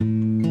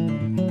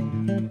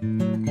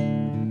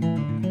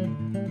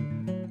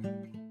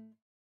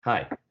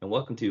Hi, and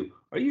welcome to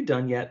Are You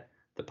Done Yet?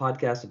 The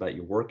podcast about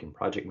your work and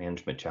project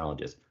management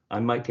challenges.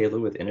 I'm Mike Taylor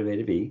with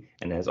Innovative E,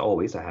 and as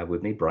always, I have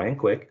with me Brian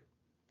Quick.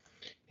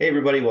 Hey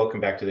everybody, welcome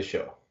back to the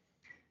show.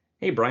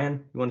 Hey, Brian,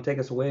 you want to take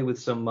us away with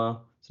some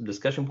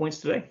discussion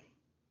points today?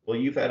 Well,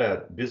 you've had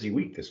a busy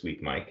week this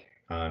week, Mike.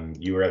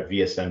 You were at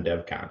VSM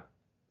DevCon.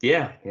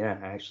 Yeah.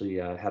 I actually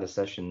had a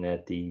session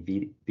at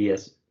the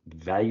VS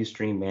Value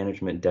Stream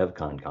Management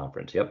DevCon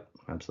conference. Yep,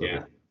 absolutely.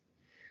 Yeah.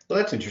 Well,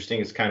 that's interesting.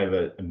 It's kind of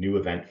a new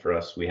event for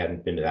us. We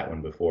hadn't been to that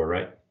one before,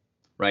 right?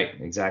 Right,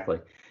 exactly.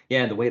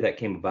 Yeah, and the way that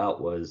came about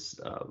was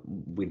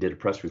we did a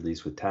press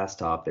release with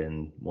TaskTop,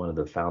 and one of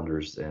the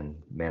founders and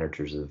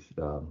managers of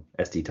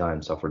SD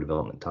Times, Software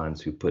Development Times,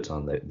 who puts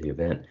on the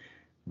event,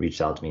 reached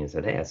out to me and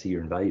said, "Hey, I see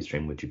you're in Value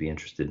Stream. Would you be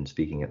interested in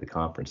speaking at the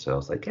conference?" So I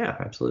was like, "Yeah,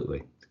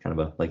 absolutely." It's kind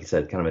of like you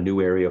said, kind of a new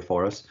area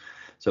for us.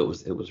 So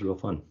it was real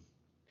fun.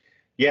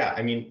 Yeah,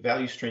 I mean,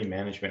 value stream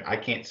management, I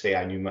can't say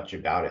I knew much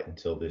about it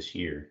until this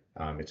year.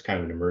 It's kind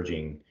of an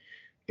emerging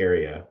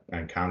area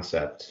and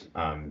concept.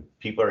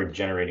 People are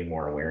generating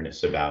more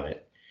awareness about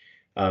it.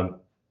 Um,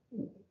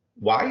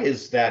 why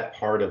is that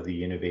part of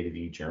the Innovative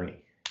E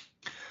journey?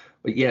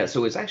 But yeah,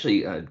 so it's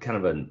actually kind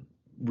of a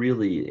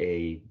really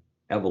a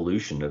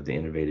evolution of the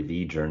Innovative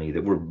E journey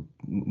that we're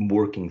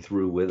working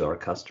through with our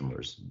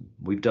customers.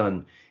 We've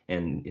done,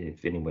 and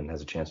if anyone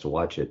has a chance to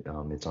watch it,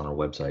 it's on our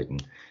website,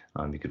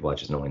 and you could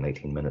watch it. It's only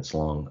 19 minutes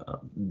long.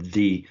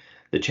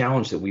 The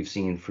challenge that we've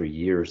seen for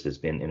years has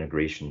been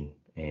integration,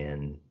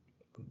 and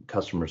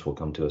customers will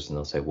come to us and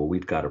they'll say, "Well,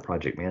 we've got a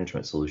project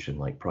management solution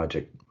like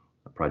Project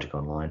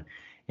Online,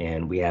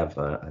 and we have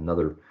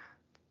another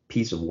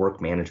piece of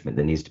work management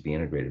that needs to be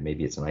integrated.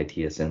 Maybe it's an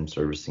ITSM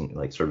servicing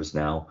like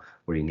ServiceNow,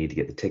 where you need to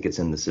get the tickets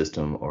in the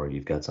system, or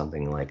you've got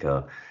something like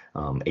a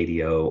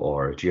ADO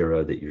or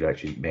Jira that you're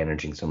actually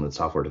managing some of the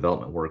software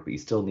development work, but you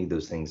still need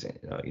those things,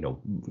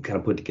 kind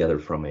of put together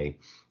from a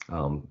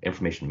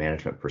information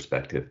management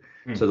perspective.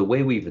 So Hmm. the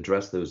way we've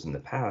addressed those in the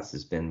past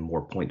has been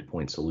more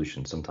point-to-point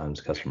solutions.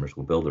 Sometimes customers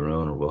will build their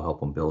own, or we'll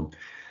help them build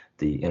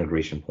the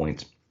integration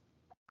points.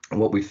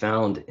 What we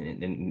found,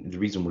 and the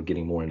reason we're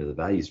getting more into the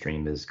value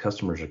stream, is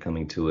customers are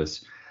coming to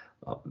us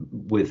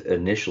with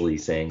initially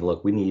saying,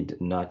 look, we need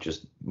not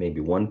just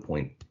maybe 1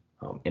 point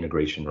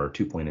integration or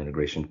 2 point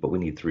integration, but we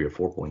need 3 or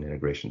 4 point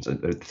integrations.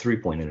 3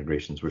 point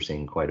integrations we're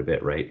seeing quite a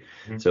bit, right?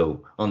 Mhm.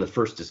 So on the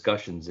first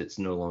discussions, it's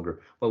no longer,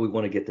 well, we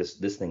want to get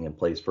this thing in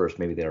place first.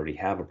 Maybe they already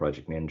have a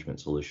project management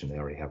solution, they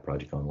already have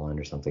Project Online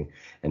or something,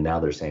 and now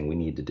they're saying we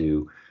need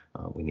to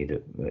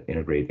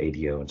integrate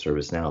ADO and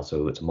ServiceNow.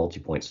 So it's a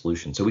multi-point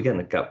solution. So we kind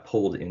of got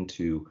pulled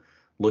into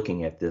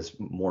looking at this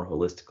more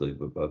holistically.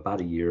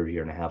 About a year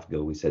and a half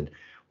ago, we said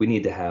we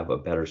need to have a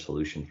better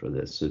solution for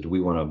this. So do we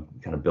want to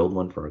kind of build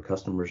one for our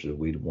customers, or do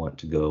we want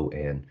to go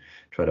and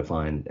try to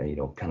find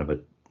kind of a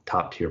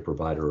top tier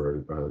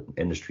provider or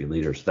industry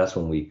leader? So that's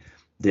when we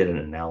did an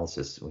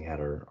analysis. We had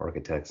our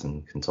architects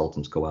and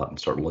consultants go out and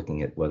start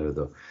looking at whether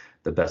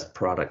the best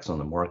products on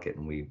the market,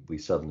 and we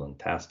settled on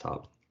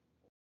TaskTop.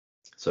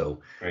 So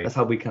that's Right.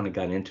 how we kind of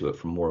got into it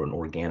from more of an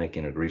organic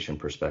integration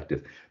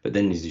perspective. But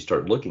then as you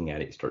start looking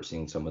at it, you start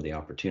seeing some of the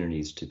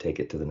opportunities to take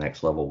it to the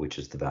next level, which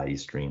is the value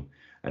stream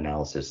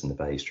analysis and the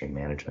value stream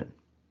management.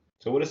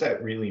 So what does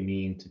that really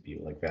mean to be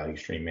like value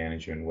stream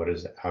management?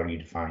 How do you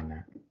define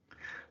that?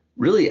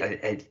 Really,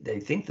 I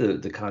think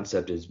the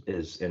concept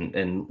is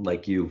and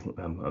like you,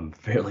 I'm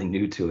fairly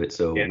new to it,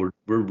 so Yeah.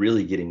 we're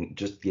really getting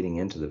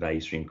into the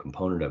value stream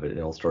component of it.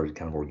 It all started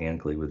kind of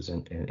organically with this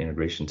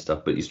integration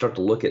stuff, but you start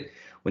to look at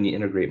when you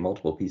integrate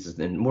multiple pieces,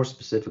 and more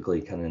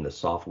specifically, kind of in the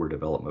software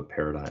development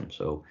paradigm.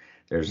 So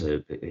there's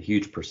a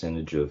huge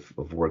percentage of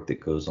work that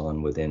goes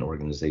on within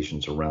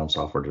organizations around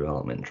software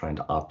development and trying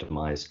to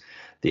optimize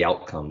the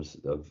outcomes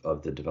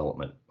of the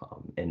development.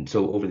 And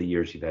so over the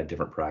years, you've had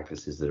different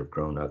practices that have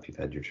grown up. You've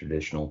had your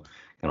traditional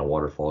kind of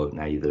waterfall.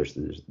 Now there's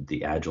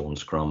the Agile and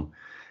Scrum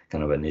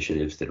kind of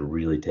initiatives that are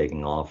really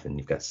taking off, and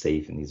you've got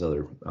SAFe and these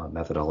other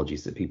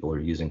methodologies that people are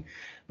using.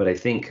 But I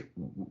think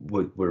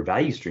where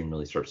value stream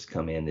really starts to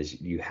come in is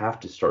you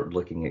have to start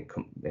looking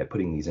at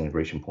putting these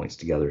integration points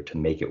together to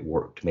make it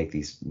work, to make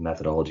these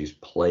methodologies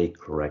play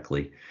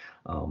correctly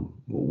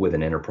with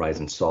an enterprise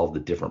and solve the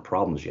different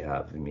problems you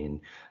have. I mean,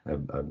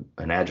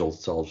 an Agile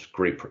solves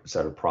great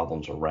set of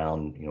problems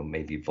around,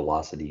 maybe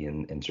velocity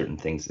and certain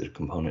things that are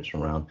components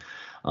around,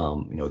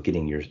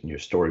 getting your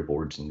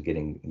storyboards and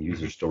getting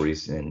user Mhm.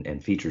 stories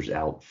and features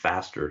out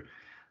faster.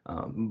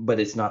 But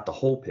it's not the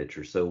whole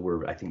picture. So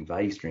where I think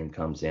value stream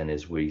comes in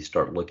is where you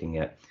start looking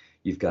at,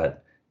 you've got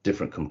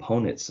different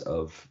components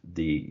of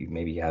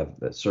maybe you have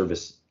a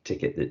service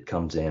ticket that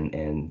comes in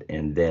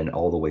and then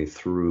all the way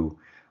through,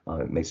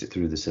 it makes it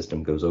through the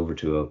system, goes over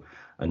to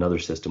another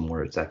system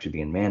where it's actually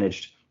being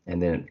managed, and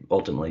then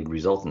ultimately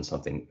results in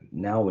something.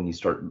 Now, when you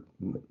start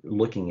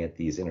looking at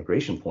these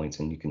integration points,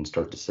 and you can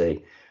start to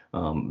say,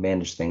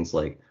 manage things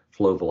like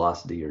flow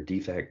velocity or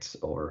defects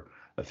or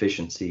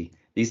efficiency,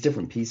 these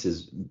different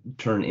pieces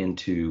turn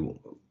into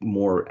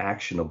more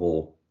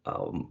actionable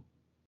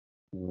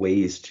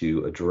ways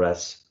to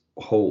address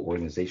whole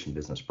organization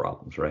business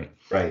problems, right?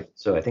 Right.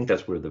 So I think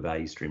that's where the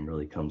value stream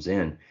really comes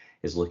in,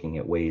 is looking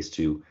at ways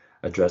to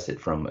address it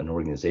from an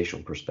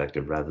organizational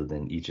perspective rather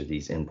than each of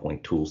these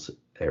endpoint tools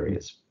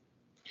areas.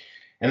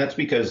 And that's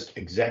because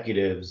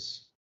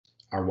executives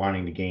are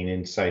wanting to gain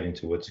insight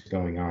into what's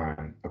going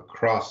on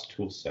across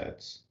tool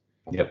sets,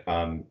 Yep.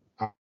 on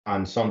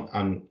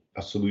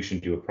a solution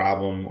to a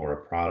problem or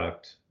a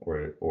product,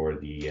 or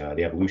the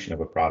evolution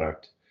of a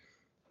product.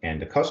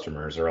 And the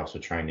customers are also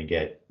trying to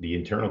get, the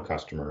internal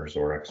customers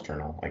or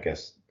external, I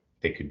guess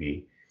they could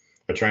be,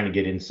 are trying to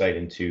get insight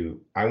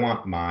into, I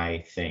want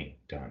my thing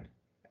done.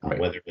 Right.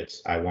 Whether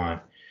it's I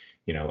want,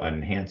 an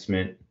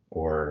enhancement,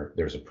 or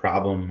there's a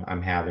problem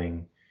I'm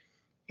having,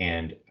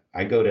 and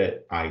I go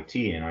to IT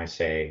and I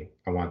say,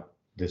 I want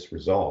this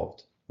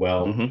resolved.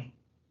 Well, Mm-hmm.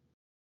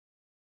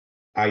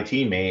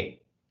 IT may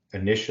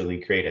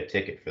initially create a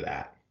ticket for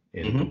that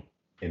Mm-hmm.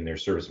 in their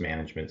service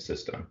management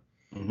system.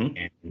 Mm-hmm.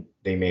 And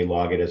they may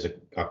log it as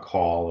a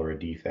call or a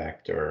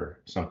defect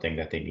or something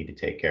that they need to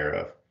take care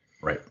of.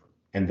 Right.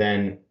 And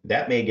then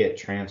that may get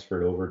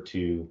transferred over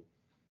to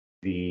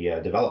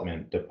the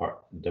development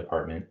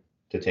department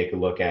to take a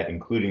look at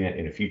including it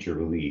in a future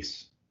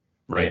release.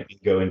 Right. And it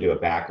may go into a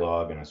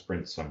backlog and a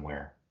sprint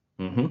somewhere,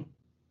 Mm-hmm.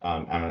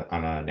 on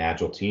an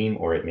agile team,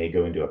 or it may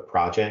go into a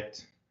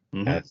project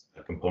Mm-hmm. as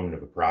a component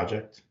of a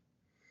project.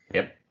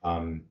 Yep.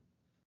 And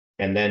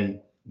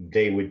then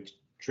they would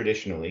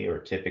traditionally or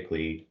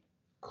typically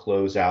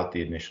close out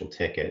the initial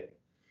ticket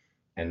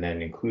and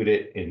then include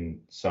it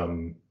in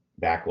some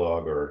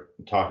backlog, or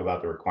talk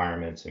about the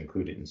requirements,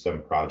 include it in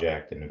some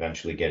project, and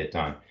eventually get it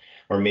done.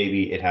 Or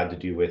maybe it had to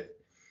do with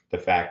the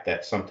fact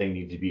that something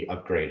needed to be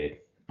upgraded,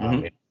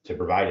 to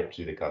provide it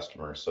to the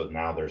customer. So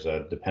now there's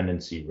a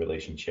dependency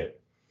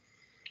relationship.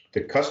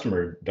 The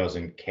customer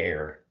doesn't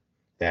care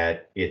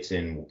that it's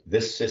in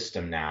this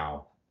system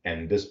now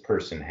and this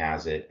person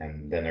has it,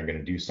 and then they're going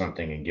to do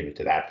something and give it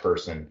to that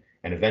person,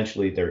 and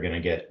eventually they're going to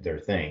get their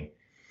thing.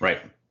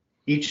 Right.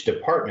 Each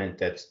department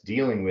that's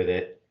dealing with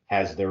it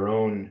has their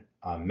own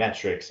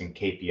metrics and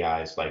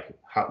KPIs, like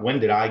when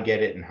did I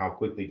get it and how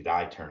quickly did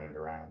I turn it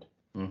around.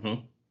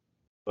 Mm-hmm.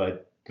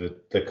 But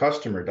the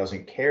customer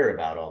doesn't care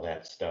about all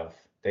that stuff.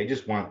 They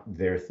just want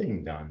their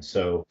thing done.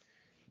 So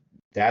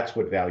that's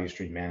what value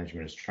stream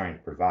management is trying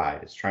to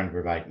provide. It's trying to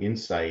provide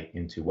insight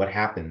into what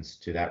happens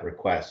to that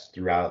request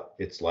throughout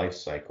its life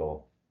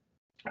cycle.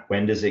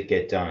 When does it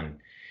get done?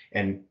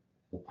 And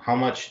how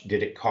much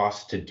did it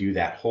cost to do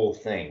that whole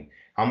thing?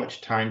 How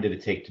much time did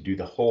it take to do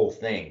the whole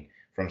thing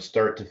from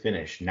start to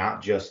finish,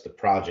 not just the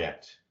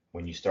project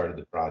when you started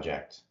the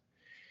project?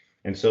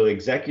 And so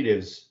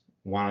executives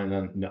want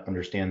to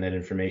understand that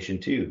information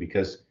too,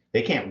 because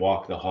they can't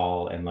walk the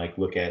hall and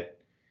look at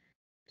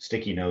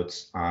sticky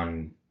notes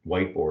on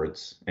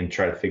whiteboards and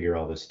try to figure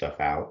all this stuff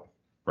out.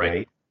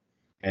 Right.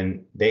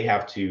 And they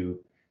have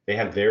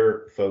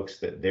their folks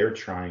that they're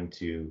trying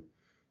to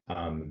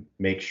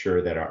make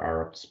sure that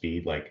are up to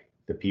speed, like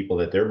the people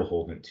that they're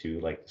beholden to,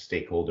 like the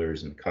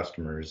stakeholders and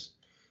customers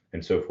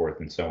and so forth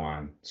and so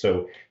on.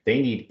 So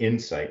they need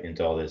insight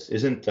into all this.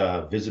 Isn't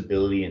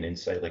visibility and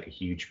insight like a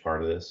huge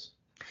part of this?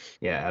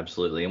 Yeah,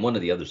 absolutely. And one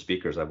of the other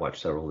speakers, I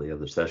watched several of the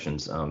other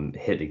sessions,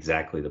 hit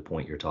exactly the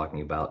point you're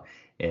talking about,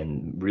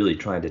 and really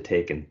trying to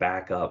take and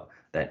back up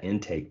that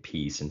intake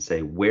piece and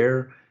say,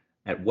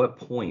 at what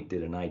point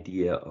did an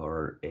idea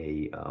or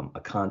a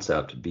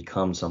concept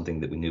become something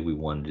that we knew we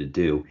wanted to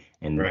do?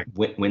 And Right.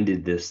 when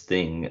did this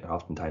thing,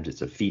 oftentimes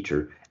it's a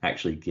feature,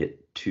 actually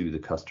get to the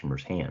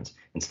customer's hands,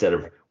 instead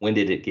of when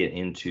did it get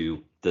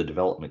into the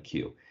development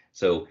queue?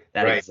 So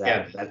that Right.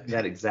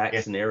 that exact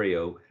Yeah.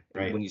 scenario,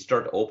 Right. when you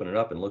start to open it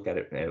up and look at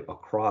it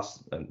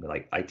across,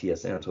 like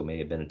ITSM, so it may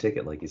have been a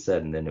ticket, like you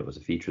said, and then it was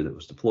a feature that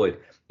was deployed.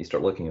 You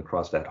start looking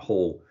across that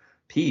whole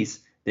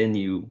piece, then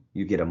you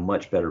get a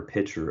much better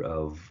picture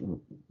of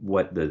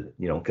what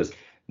because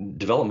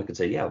development could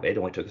say, yeah, it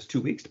only took us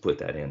 2 weeks to put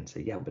that in.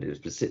 Say, yeah, but it was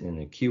been sitting in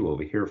a queue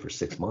over here for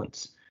 6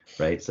 months,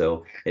 right?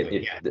 So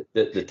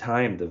the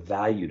time, the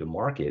value to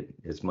market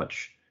is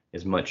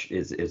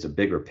a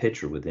bigger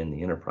picture within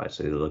the enterprise.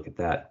 So you look at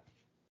that.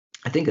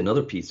 I think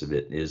another piece of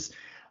it is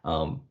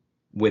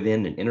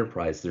within an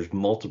enterprise, there's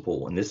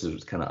multiple, and this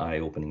is kind of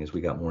eye-opening as we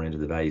got more into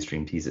the value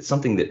stream piece. It's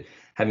something that,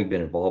 having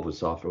been involved with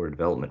software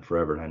development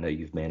forever, and I know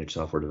you've managed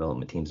software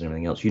development teams and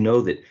everything else, you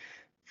know that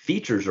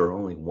features are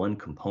only one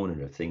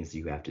component of things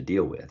you have to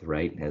deal with,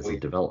 right? As a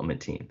development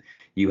team,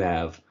 you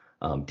have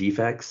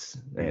defects,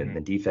 and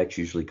the defects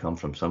usually come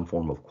from some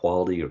form of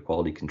quality or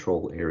quality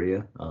control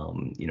area.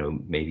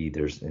 Maybe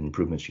there's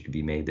improvements you could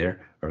be made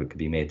there, or it could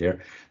be made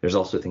there. There's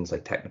also things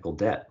like technical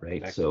debt,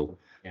 right?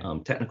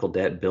 Technical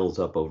debt builds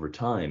up over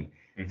time.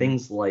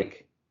 Things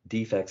like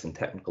defects and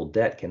technical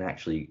debt can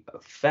actually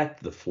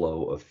affect the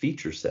flow of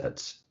feature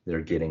sets that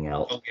are getting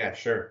out. Oh, yeah,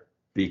 sure.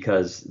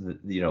 Because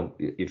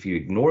if you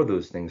ignore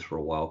those things for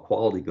a while,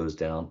 quality goes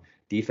down,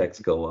 defects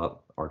go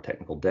up, our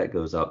technical debt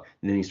goes up,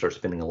 and then you start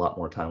spending a lot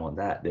more time on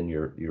that. Then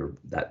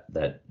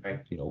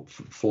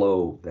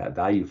flow, that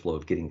value flow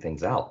of getting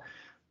things out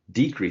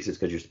decreases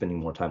because you're spending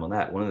more time on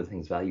that. One of the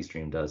things Value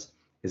Stream does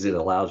is it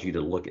allows you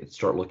to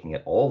start looking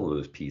at all of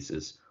those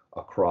pieces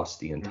across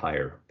the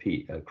entire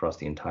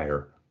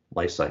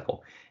life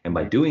cycle. And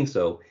by doing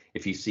so,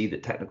 if you see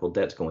that technical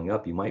debt's going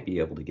up, you might be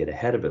able to get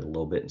ahead of it a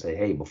little bit and say,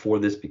 hey, before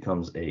this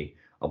becomes a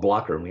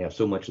blocker, and we have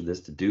so much of this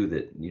to do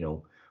that,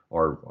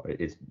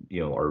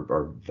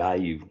 our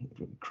value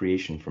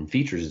creation from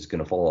features is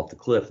going to fall off the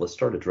cliff. Let's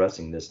start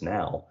addressing this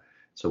now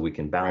so we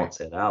can balance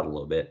it out a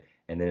little bit,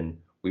 and then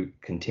we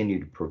continue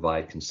to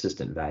provide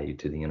consistent value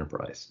to the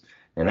enterprise.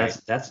 And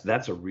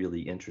that's a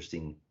really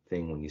interesting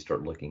thing when you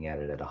start looking at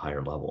it at a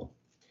higher level.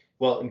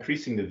 Well,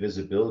 increasing the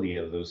visibility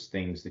of those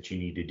things that you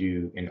need to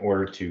do in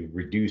order to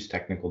reduce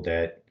technical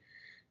debt,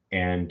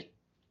 and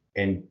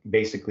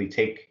basically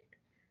take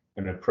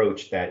an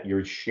approach that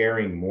you're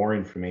sharing more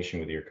information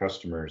with your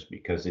customers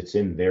because it's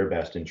in their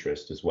best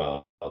interest as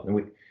well.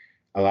 And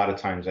a lot of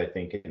times, I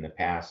think in the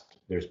past,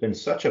 there's been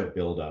such a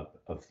buildup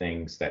of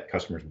things that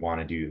customers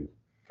want to do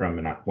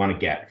want to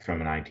get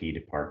from an IT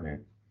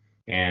department,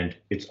 and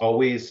it's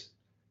always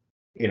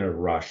in a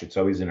rush. It's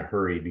always in a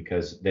hurry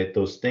because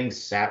those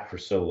things sat for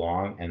so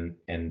long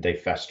and they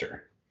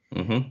fester,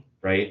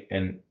 right?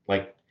 And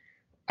like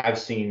I've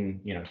seen,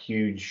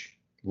 huge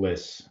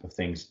lists of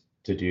things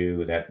to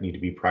do that need to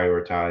be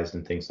prioritized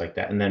and things like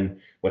that. And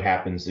then what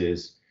happens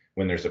is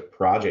when there's a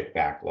project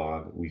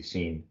backlog, we've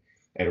seen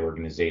at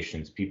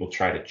organizations, people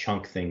try to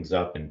chunk things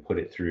up and put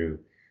it through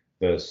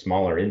the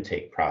smaller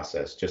intake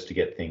process just to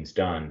get things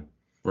done.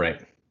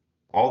 Right.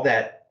 All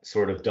that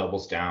sort of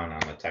doubles down on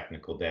the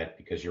technical debt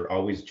because you're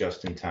always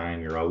just in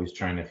time. You're always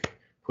trying to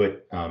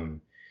put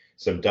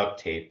some duct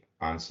tape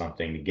on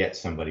something to get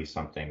somebody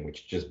something,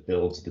 which just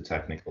builds the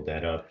technical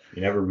debt up.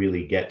 You never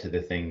really get to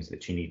the things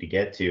that you need to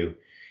get to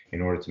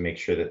in order to make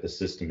sure that the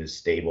system is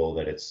stable,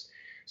 that it's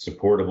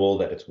supportable,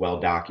 that it's well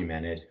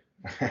documented,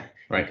 right?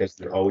 Because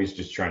they're always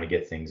just trying to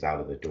get things out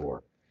of the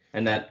door.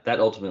 And that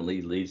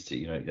ultimately leads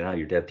to, now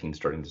your dev team's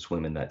starting to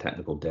swim in that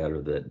technical debt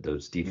or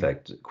those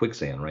defect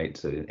quicksand, right?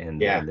 So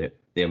and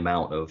the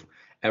amount of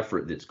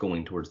effort that's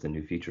going towards the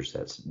new feature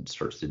sets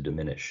starts to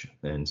diminish,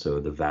 and so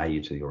the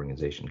value to the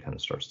organization kind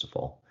of starts to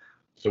fall.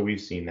 So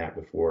we've seen that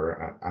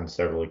before on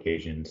several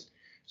occasions.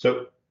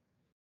 So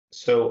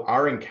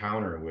our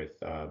encounter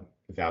with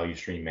value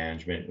stream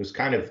management was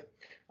kind of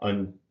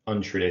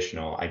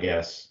untraditional, I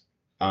guess.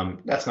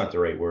 That's not the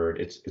right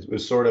word. It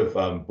was sort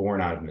of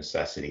born out of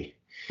necessity.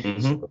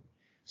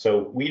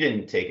 So we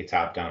didn't take a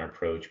top-down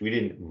approach. We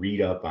didn't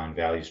read up on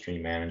value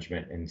stream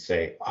management and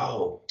say,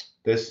 oh,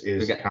 this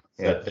is a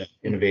concept that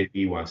Innovative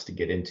E wants to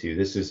get into.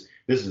 This is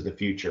the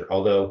future,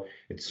 although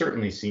it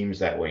certainly seems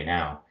that way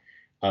now.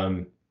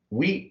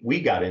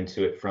 We got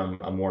into it from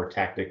a more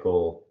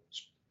tactical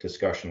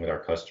discussion with our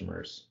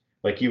customers.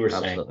 Like you were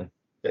saying,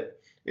 that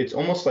it's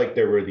almost like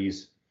there were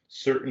these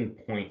certain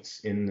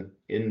points in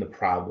the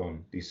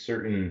problem, these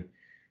certain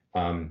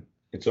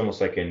it's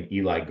almost like an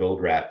Eli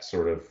Goldratt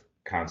sort of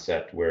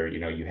concept where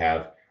you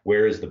have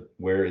where is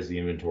the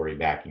inventory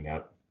backing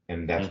up,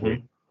 and that's where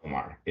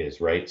Omar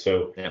is, right?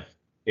 So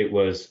it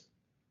was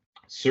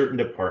certain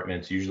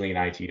departments, usually an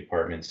IT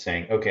department,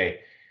 saying,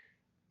 okay,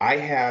 I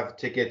have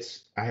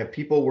tickets, I have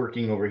people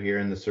working over here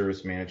in the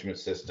service management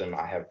system,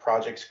 I have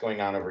projects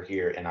going on over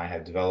here, and I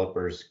have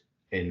developers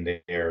in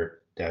their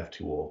dev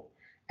tool,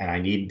 and I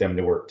need them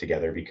to work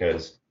together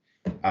because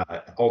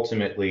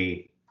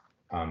ultimately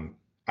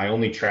I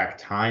only track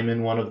time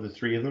in one of the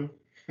three of them.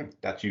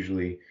 That's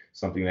usually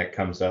something that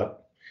comes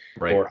up.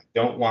 Right. Or I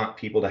don't want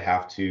people to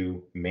have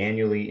to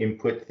manually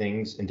input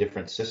things in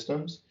different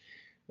systems.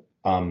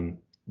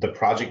 The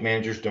project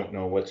managers don't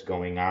know what's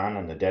going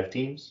on the dev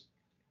teams,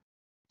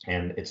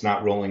 and it's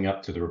not rolling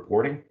up to the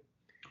reporting.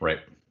 Right.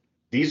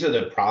 These are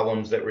the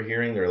problems that we're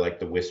hearing. They're like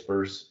the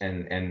whispers,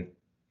 and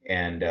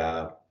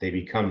they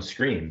become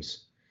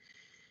screams.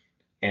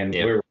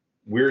 And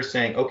we're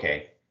saying,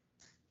 okay,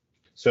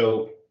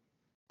 so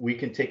we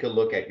can take a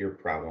look at your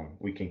problem.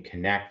 We can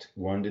connect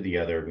one to the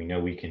other. We know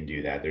we can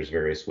do that. There's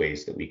various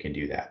ways that we can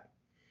do that.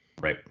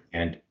 Right.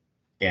 And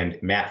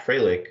Matt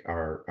Freilich,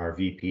 our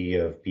VP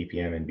of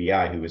PPM and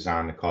BI, who was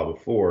on the call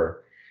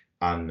before,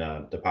 on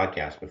the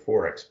podcast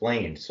before,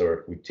 explained. So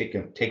we've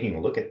taking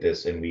a look at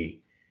this, and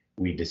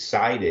we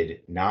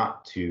decided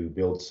not to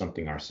build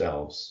something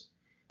ourselves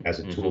as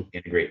a tool to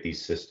integrate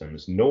these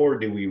systems, nor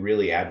do we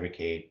really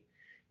advocate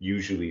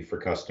usually for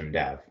custom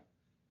dev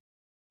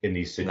in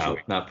these situations.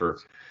 No,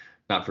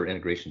 not for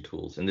integration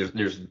tools. And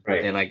there's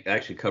right. And I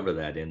actually cover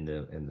that in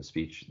the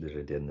speech that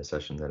I did, in the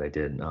session that I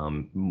did.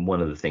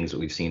 One of the things that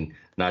we've seen,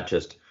 not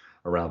just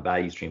around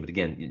value stream, but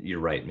again, you're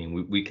right. I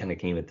mean, we kind of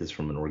came at this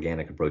from an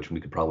organic approach, and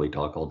we could probably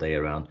talk all day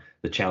around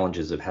the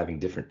challenges of having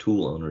different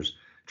tool owners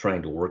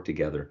trying to work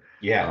together.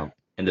 Yeah.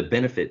 And the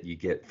benefit you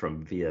get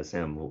from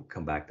VSM, we'll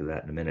come back to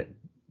that in a minute.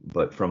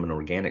 But from an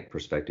organic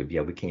perspective,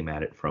 we came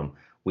at it from,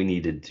 we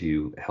needed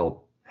to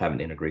help have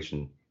an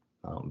integration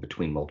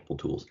between multiple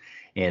tools.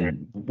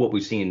 And what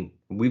we've seen,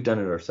 we've done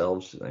it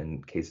ourselves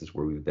in cases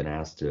where we've been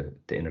asked to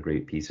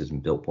integrate pieces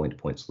and build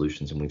point-to-point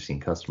solutions, and we've seen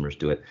customers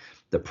do it.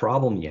 The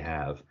problem you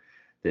have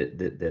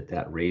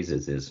that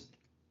raises is,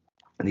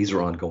 and these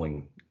are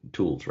ongoing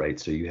tools, right?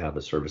 So you have a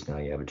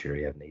ServiceNow, you have a Jira,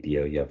 you have an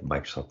ADO, you have a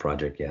Microsoft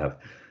Project, you have,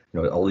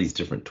 all these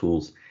different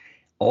tools.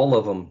 All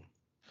of them,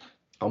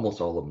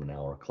 almost all of them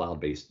now are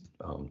cloud-based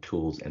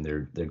tools, and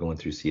they're going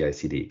through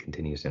CI/CD,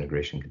 continuous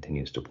integration,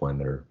 continuous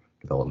deployment, or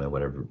development,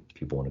 whatever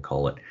people want to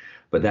call it.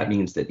 But that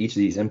means that each of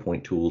these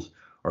endpoint tools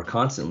are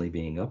constantly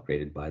being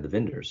upgraded by the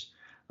vendors.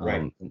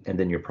 Right. And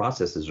then your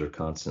processes are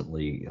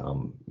constantly,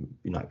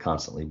 not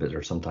constantly, but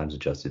are sometimes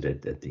adjusted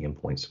at the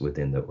endpoints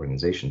within the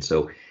organization.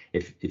 So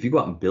if you go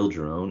out and build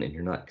your own and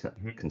you're not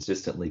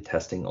consistently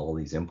testing all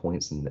these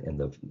endpoints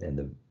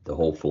and the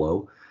whole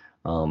flow,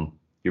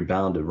 you're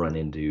bound to run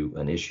into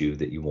an issue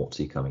that you won't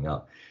see coming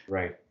up.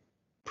 Right.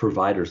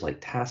 Providers like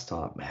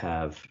TaskTop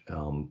have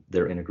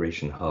their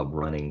integration hub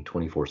running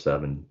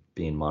 24/7,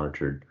 being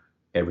monitored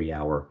every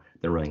hour.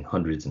 They're running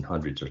hundreds and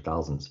hundreds or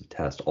thousands of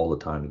tests all the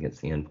time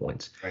against the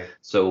endpoints. Right.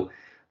 So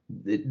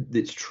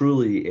it's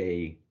truly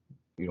a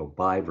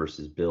buy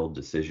versus build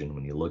decision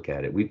when you look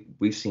at it.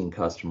 We've seen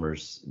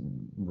customers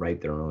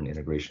write their own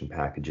integration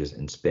packages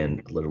and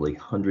spend literally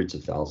hundreds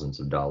of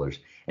thousands of dollars,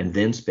 and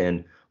then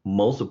spend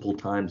multiple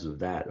times of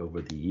that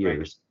over the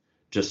years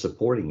just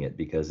supporting it,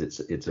 because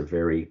it's a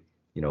very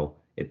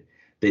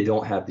they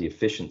don't have the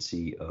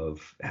efficiency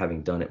of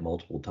having done it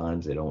multiple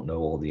times. They don't know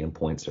all the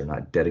endpoints. They're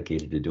not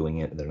dedicated to doing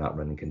it. They're not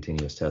running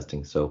continuous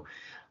testing. So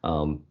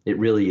it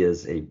really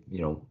is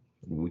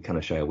we kind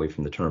of shy away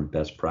from the term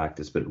best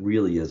practice, but it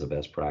really is a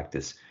best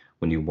practice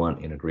when you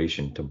want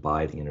integration to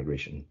buy the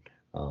integration,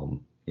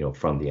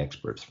 from the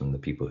experts, from the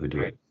people who do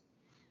it.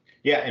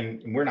 Yeah,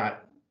 and we're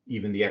not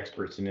even the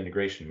experts in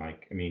integration,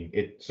 Mike. I mean,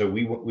 so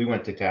we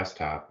went to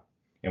TaskTop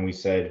and we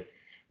said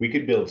we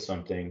could build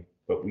something,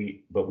 but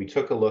we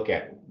took a look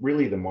at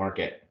really the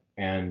market,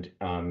 and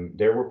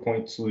there were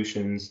point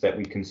solutions that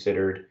we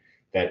considered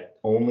that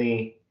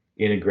only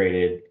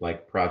integrated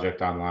like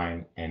Project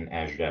Online and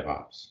Azure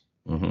DevOps,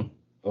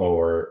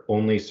 or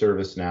only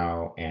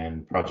ServiceNow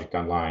and Project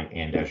Online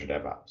and Azure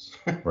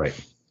DevOps. Right.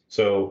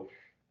 So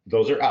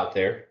those are out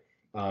there,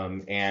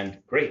 and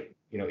great.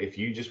 If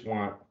you just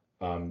want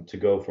to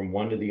go from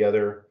one to the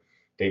other,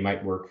 they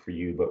might work for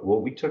you. But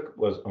what we took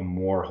was a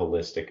more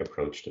holistic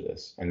approach to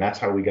this. And that's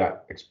how we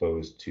got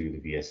exposed to the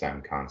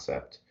VSM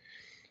concept.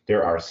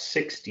 There are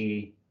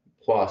 60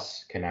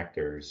 plus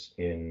connectors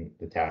in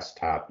the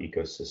TaskTop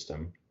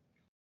ecosystem.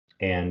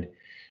 And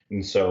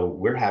so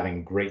we're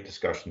having great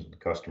discussions with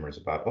customers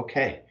about,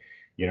 okay,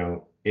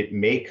 it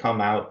may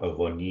come out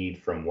of a need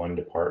from one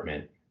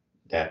department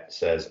that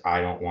says, I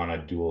don't want to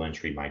dual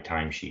entry my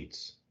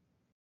timesheets.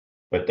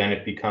 But then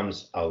it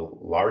becomes a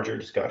larger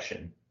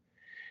discussion,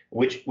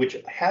 which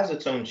has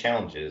its own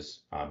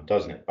challenges,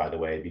 doesn't it, by the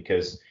way?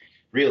 Because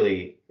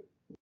really,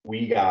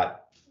 we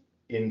got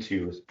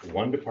into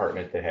one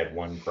department that had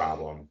one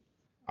problem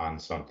on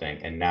something,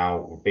 and now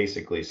we're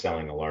basically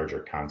selling a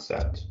larger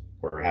concept.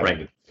 We're having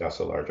to discuss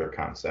a larger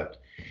concept.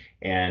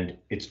 And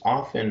it's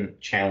often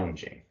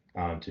challenging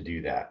to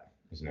do that,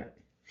 isn't it?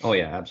 Oh,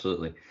 yeah,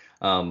 absolutely.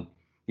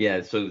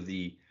 Yeah, so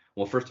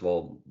well, first of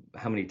all,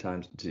 how many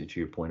times, to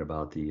your point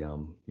about the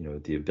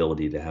the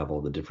ability to have all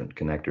the different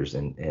connectors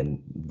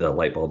and the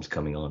light bulbs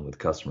coming on with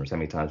customers, how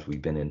many times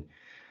we've been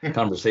in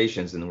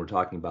conversations and we're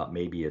talking about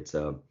maybe it's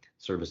a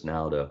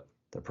ServiceNow to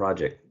the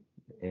project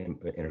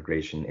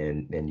integration,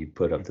 and you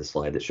put up the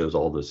slide that shows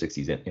all those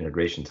 60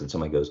 integrations, and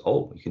somebody goes,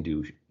 oh, you can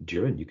do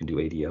Jira and you can do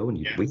ADO,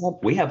 and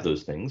we have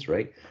those things,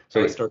 right?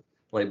 So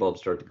light bulbs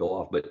start to go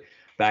off. But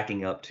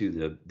backing up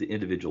to the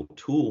individual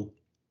tool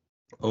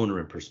owner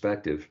and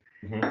perspective,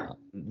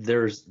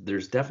 there's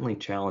definitely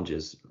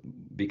challenges,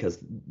 because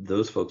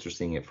those folks are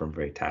seeing it from a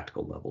very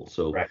tactical level.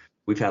 So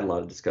we've had a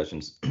lot of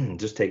discussions.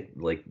 Just take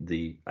like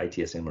the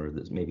ITSM or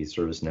maybe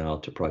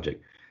ServiceNow to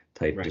project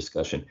type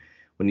discussion.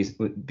 When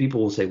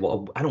people will say,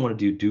 well, I don't want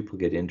to do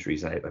duplicate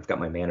entries. I've got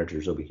my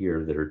managers over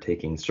here that are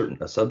taking a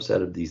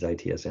subset of these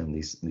ITSM,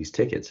 these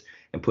tickets,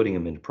 and putting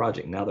them into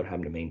project. Now they're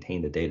having to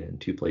maintain the data in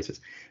two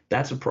places.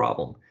 That's a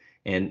problem.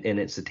 And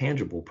it's a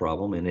tangible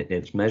problem, and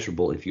it's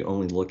measurable if you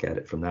only look at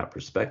it from that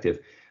perspective.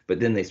 But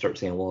then they start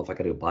saying, well, if I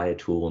got to buy a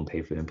tool and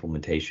pay for the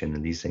implementation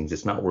and these things,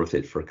 it's not worth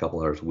it for a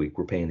couple hours a week.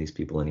 We're paying these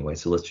people anyway,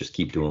 so let's just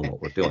keep doing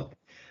what we're doing.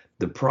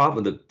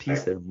 The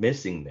piece they're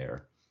missing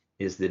there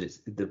is that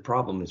the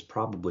problem is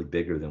probably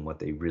bigger than what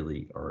they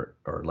really are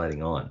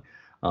letting on.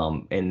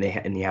 And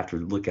you have to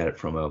look at it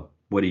from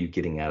what are you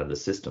getting out of the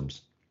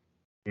systems?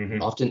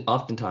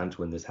 Oftentimes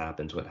when this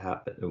happens,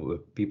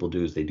 what people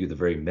do is they do the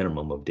very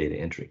minimum of data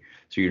entry.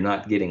 So you're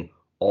not getting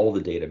all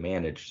the data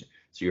managed,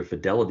 so your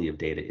fidelity of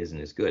data isn't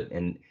as good.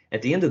 And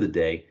at the end of the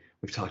day,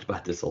 we've talked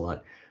about this a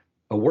lot,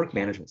 a work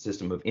management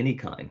system of any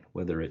kind,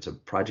 whether it's a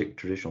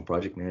traditional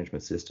project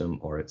management system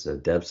or it's a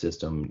dev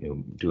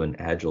system, doing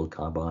Agile,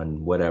 Kanban,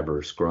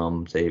 whatever,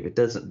 Scrum, Save, it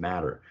doesn't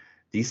matter.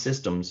 These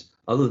systems,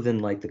 other than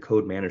like the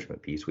code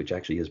management piece, which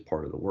actually is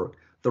part of the work,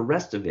 the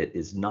rest of it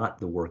is not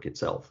the work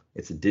itself.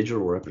 It's a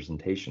digital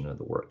representation of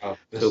the work. Oh,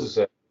 this is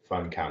a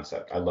fun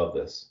concept. I love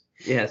this.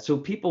 Yeah, so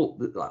people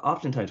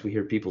oftentimes we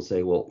hear people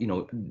say, well,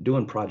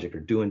 doing project or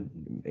doing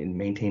and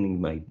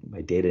maintaining my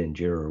data in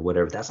Jira or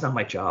whatever, that's not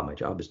my job. My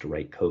job is to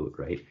write code,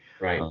 right?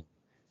 Right. Uh,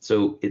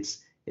 so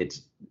it's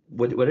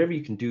whatever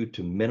you can do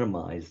to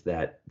minimize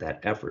that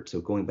effort.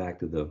 So going back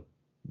to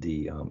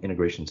the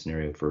integration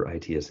scenario for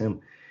ITSM,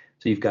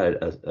 so you've got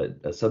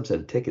a subset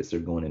of tickets that are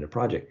going into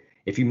project.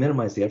 If you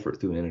minimize the effort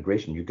through an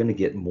integration, you're going to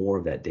get more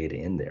of that data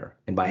in there.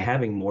 And by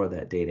having more of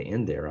that data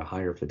in there, a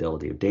higher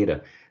fidelity of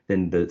data,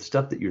 then the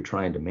stuff that you're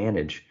trying to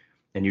manage,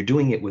 and you're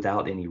doing it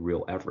without any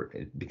real effort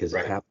because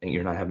it's Right. happening,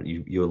 you're not having,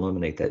 you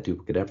eliminate that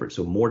duplicate effort.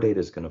 So more data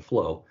is going to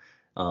flow.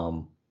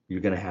 You're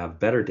going to have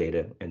better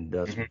data, and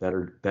thus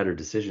Mhm. better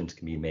decisions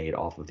can be made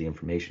off of the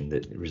information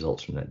that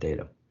results from that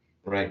data.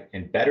 Right.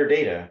 And better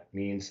data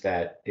means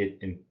that it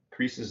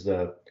increases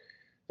the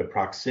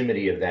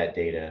proximity of that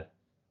data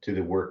to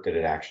the work that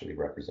it actually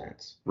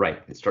represents.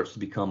 Right. It starts to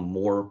become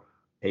more,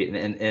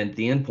 and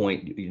the end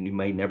point, you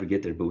may never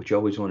get there, but what you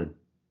always want to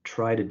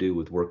try to do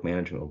with work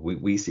management,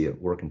 we see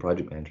it, work and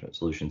project management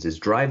solutions, is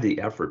drive the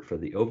effort for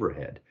the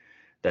overhead,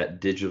 that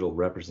digital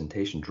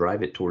representation,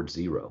 drive it towards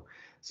zero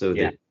so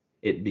Yeah. that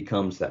it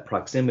becomes, that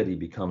proximity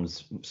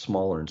becomes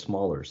smaller and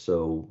smaller.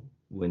 So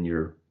when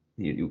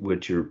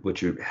what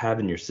you have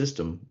in your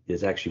system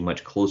is actually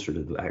much closer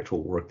to the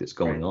actual work that's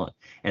Right. going on.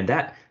 And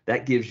that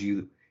gives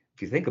you,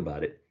 if you think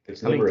about it,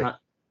 It's how many liberating.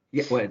 times,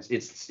 yeah, well,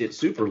 it's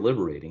super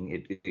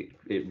liberating.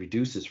 It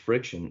reduces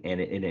friction,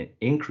 and it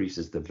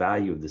increases the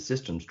value of the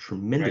systems Right.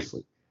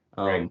 tremendously.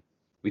 Right.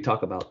 We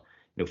talk about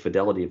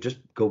fidelity of, just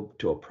go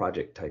to a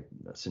project type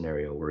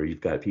scenario where you've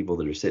got people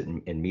that are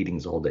sitting in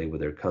meetings all day with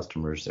their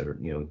customers or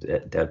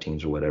dev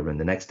teams or whatever, and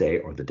the next day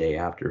or the day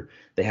after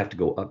they have to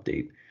go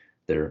update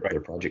Right.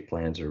 their project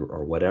plans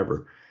or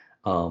whatever.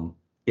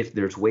 If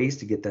there's ways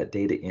to get that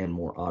data in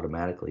more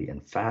automatically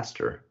and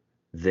faster,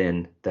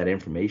 then that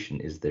information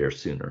is there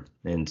sooner.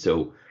 And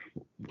so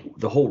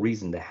the whole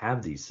reason to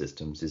have these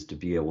systems is to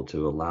be able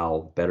to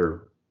allow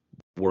better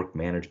work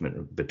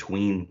management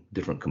between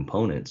different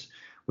components,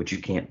 which you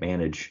can't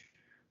manage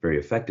very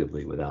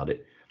effectively without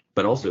it,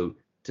 but also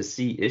to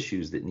see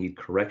issues that need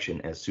correction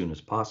as soon as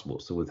possible.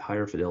 So with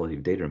higher fidelity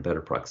of data and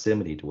better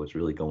proximity to what's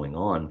really going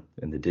on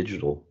and the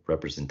digital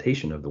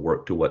representation of the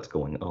work to what's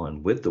going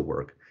on with the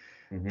work,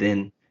 Hmm.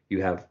 then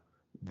you have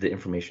the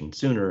information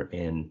sooner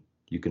and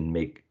you can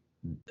make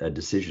a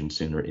decision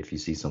sooner if you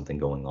see something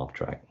going off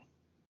track.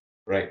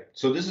 Right.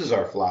 So this is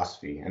our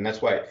philosophy, and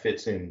that's why it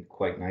fits in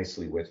quite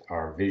nicely with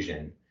our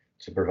vision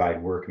to provide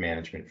work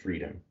management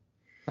freedom.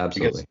 Because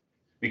Absolutely.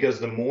 because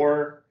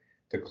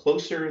the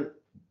closer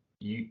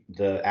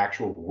the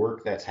actual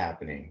work that's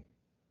happening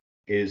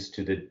is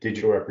to the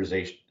digital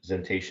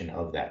representation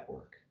of that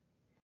work,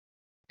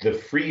 the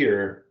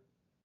freer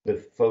the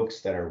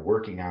folks that are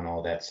working on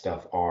all that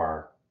stuff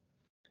are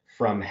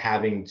from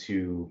having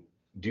to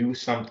do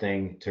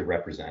something to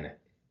represent it,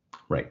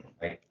 Right.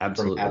 right? From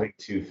Absolutely. having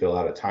to fill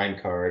out a time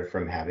card,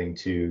 from having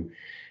to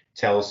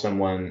tell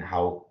someone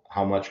how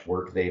much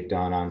work they've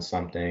done on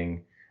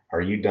something.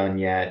 Are you done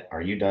yet?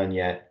 Are you done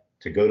yet?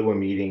 To go to a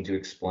meeting to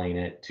explain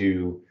it,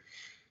 to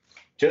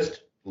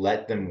just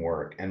let them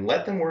work and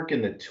let them work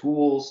in the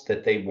tools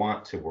that they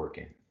want to work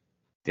in,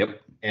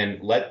 Yep.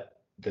 and let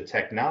the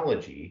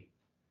technology,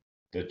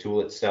 the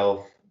tool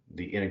itself,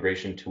 the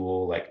integration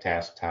tool like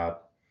TaskTop,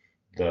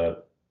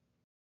 the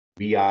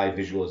BI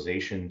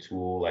visualization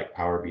tool like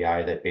Power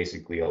BI that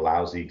basically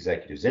allows the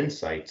executives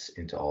insights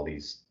into all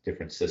these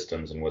different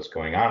systems and what's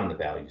going on in the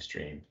value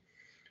stream.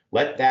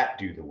 Let that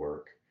do the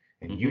work,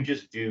 and you Hmm.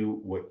 just do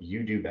what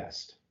you do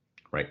best.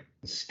 Right.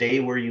 Stay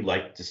where you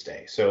like to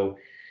stay. So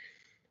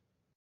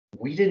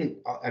we didn't,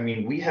 I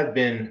mean, we have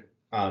been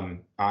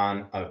on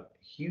a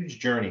huge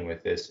journey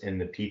with this in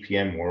the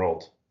PPM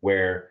world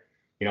where,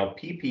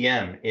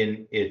 PPM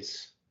in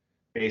its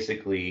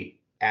basically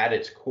at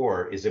its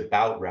core is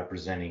about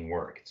representing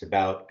work. It's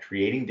about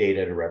creating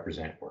data to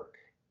represent work.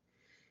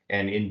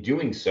 And in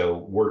doing so,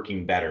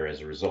 working better as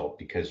a result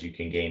because you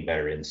can gain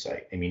better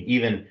insight. I mean,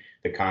 even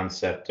the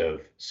concept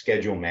of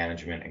schedule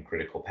management and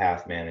critical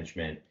path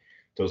management,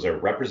 those are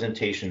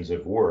representations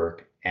of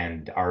work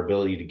and our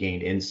ability to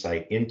gain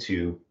insight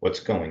into what's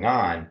going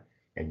on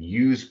and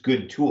use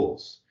good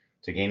tools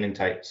to gain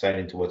insight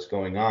into what's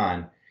going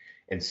on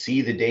and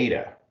see the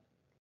data,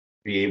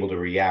 be able to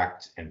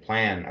react and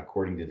plan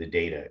according to the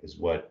data is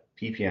what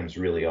PPM is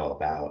really all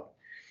about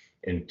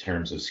in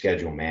terms of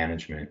schedule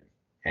management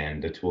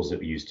and the tools that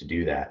we use to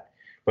do that.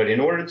 But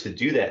in order to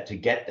do that, to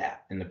get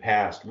that in the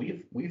past,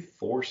 we've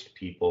forced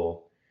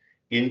people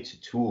into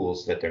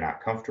tools that they're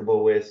not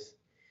comfortable with.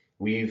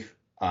 We've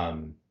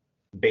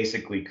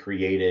basically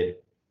created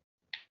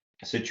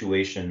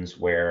situations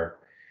where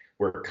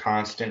we're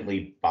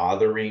constantly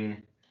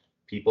bothering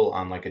people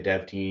on like a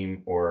dev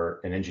team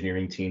or an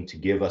engineering team to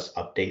give us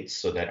updates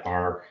so that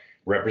our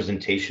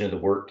representation of the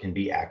work can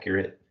be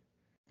accurate.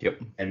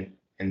 Yep.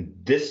 And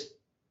this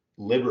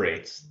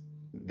liberates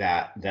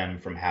them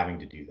from having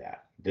to do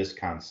that, this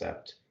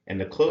concept. And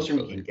the closer we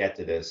can Absolutely. get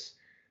to this,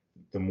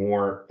 the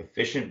more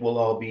efficient we'll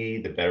all be,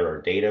 the better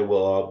our data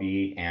will all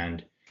be,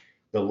 and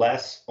the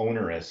less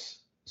onerous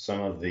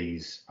some of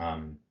these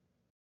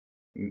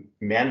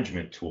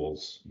management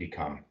tools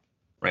become.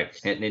 Right.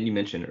 And you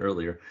mentioned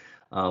earlier,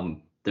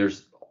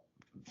 there's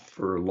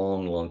for a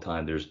long, long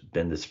time, there's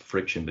been this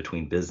friction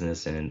between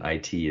business and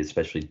IT,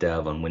 especially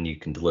dev, on when you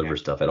can deliver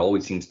stuff. It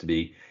always seems to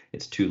be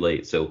it's too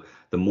late. So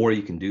the more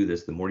you can do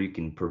this, the more you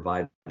can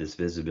provide this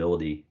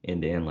visibility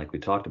end to end, like we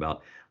talked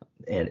about,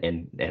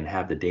 and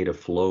have the data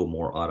flow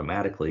more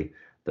automatically,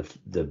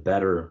 the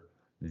better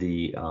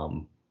the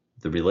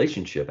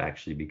relationship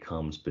actually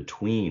becomes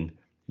between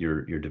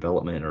your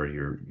development or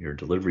your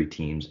delivery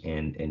teams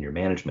and your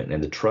management,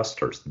 and the trust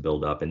starts to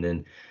build up. And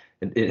then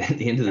at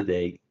the end of the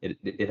day,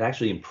 it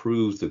actually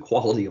improves the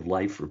quality of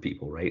life for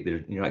people, right?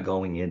 You're not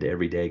going into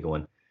every day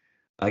going,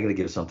 I got to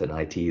give something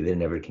IT. They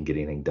never can get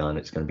anything done.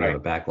 It's going to be on a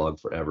backlog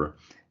forever.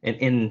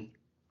 And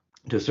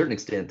to a certain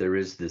extent, there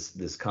is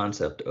this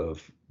concept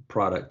of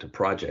product to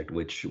project,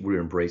 which we're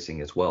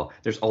embracing as well.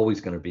 There's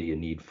always going to be a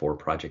need for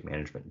project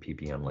management and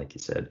PPM, like you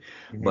said.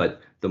 Mm-hmm.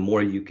 But the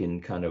more you can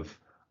kind of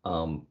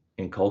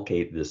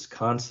inculcate this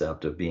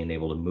concept of being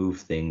able to move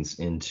things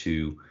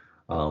into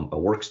a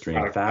work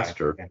stream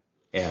faster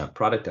and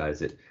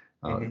productize it,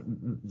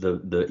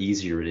 the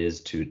easier it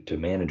is to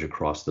manage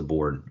across the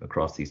board,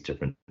 across these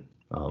different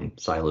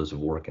silos of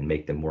work, and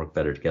make them work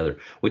better together,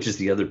 which is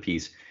the other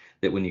piece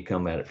that when you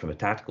come at it from a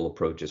tactical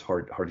approach is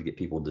hard to get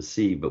people to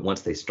see. But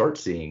once they start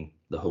seeing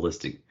the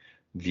holistic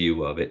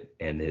view of it,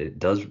 and it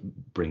does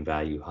bring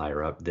value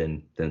higher up,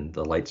 then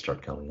the lights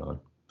start coming on.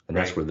 And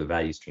that's where the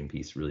value stream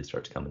piece really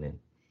starts coming in.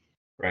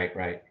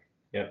 Right.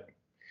 Yep.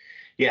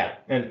 Yeah.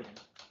 And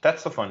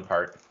that's the fun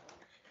part.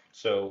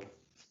 So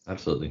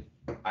absolutely.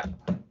 I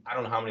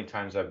don't know how many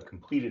times I've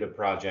completed a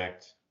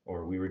project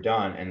or we were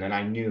done, and then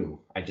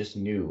I just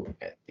knew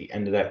at the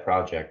end of that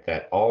project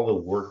that all the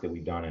work that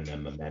we'd done and the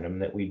momentum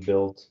that we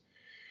built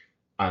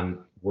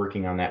on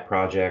working on that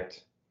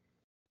project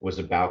was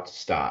about to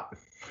stop.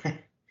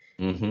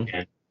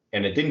 And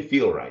it didn't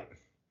feel right.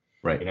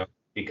 Right.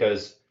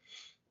 Because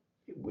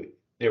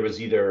there was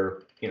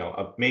either,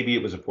 maybe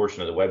it was a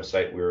portion of the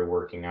website we were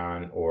working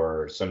on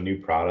or some new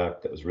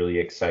product that was really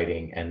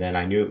exciting. And then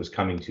I knew it was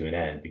coming to an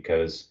end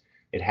because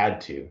it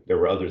had to. There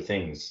were other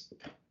things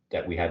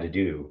that we had to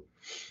do.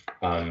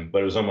 But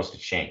it was almost a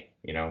shame,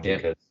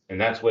 because, and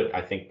that's what I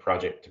think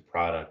project to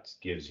product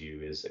gives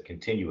you, is a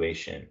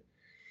continuation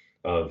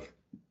of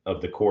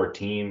the core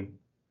team,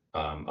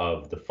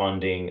 of the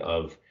funding,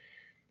 of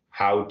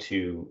how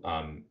to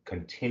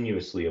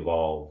continuously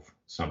evolve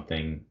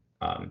something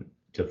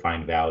to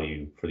find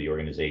value for the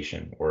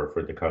organization or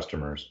for the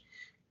customers.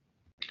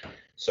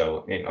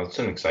 So it's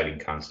an exciting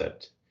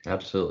concept.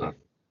 Absolutely.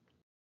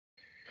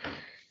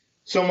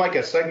 So Mike,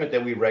 a segment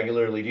that we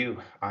regularly do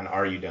on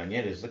Are You Done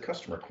Yet is the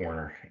Customer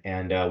Corner.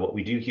 And what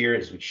we do here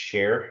is we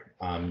share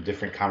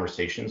different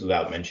conversations,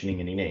 without mentioning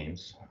any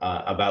names,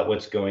 about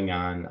what's going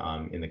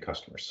on in the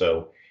customer.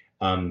 So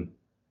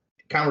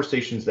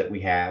conversations that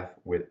we have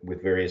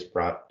with various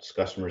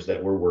customers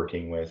that we're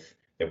working with,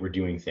 that we're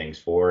doing things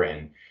for,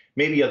 and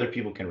maybe other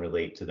people can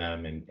relate to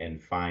them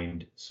and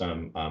find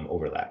some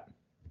overlap.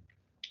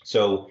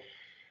 So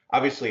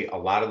obviously a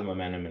lot of the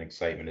momentum and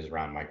excitement is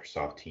around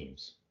Microsoft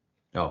Teams.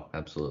 Oh,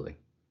 absolutely.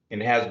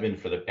 And it has been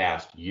for the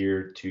past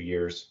year, 2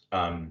 years,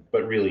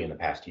 but really in the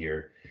past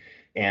year.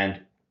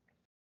 And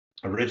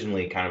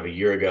originally kind of a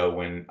year ago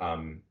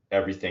when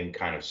everything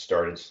kind of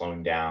started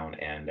slowing down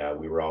and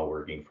we were all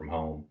working from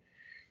home,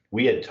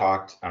 we had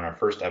talked on our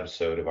first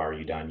episode of Are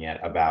You Done Yet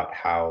about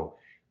how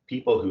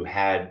people who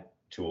had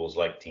tools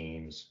like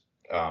Teams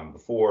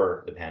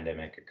before the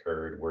pandemic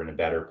occurred were in a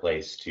better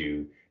place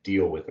to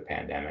deal with the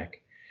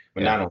pandemic.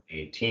 But not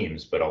only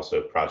Teams, but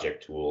also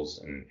project tools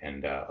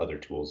and other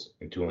tools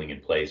and tooling in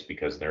place,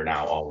 because they're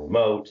now all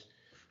remote.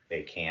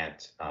 They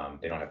can't,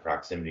 they don't have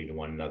proximity to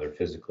one another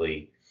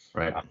physically.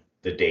 Right.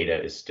 The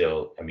data is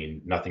still,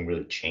 nothing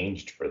really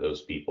changed for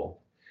those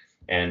people.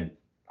 And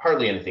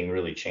hardly anything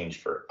really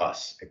changed for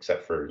us,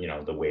 except for,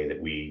 the way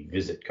that we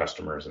visit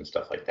customers and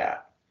stuff like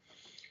that.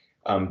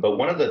 But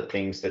one of the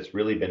things that's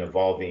really been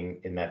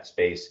evolving in that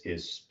space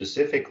is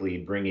specifically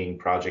bringing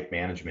project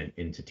management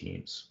into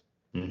Teams.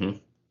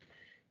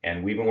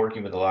 And we've been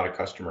working with a lot of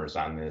customers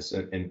on this.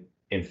 And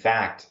in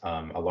fact,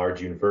 a large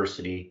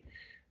university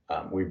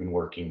we've been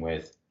working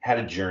with had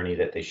a journey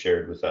that they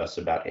shared with us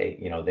about,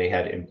 they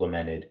had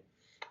implemented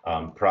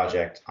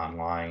project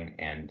online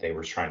and they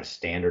were trying to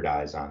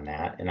standardize on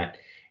that.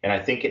 And I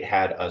think it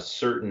had a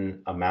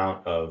certain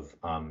amount of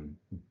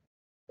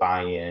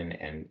buy-in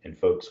and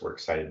folks were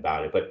excited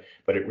about it,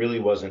 but it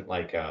really wasn't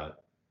like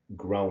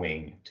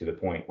growing to the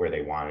point where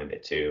they wanted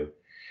it to.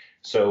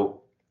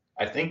 So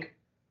I think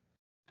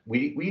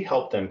we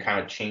help them kind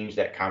of change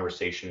that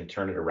conversation and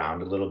turn it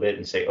around a little bit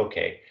and say,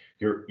 okay,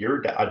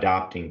 you're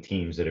adopting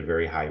Teams at a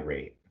very high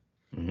rate.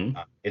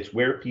 It's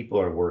where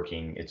people are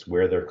working, it's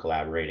where they're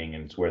collaborating,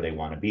 and it's where they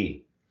want to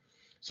be.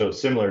 So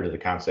it's similar to the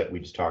concept we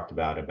just talked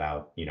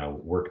about,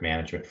 work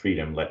management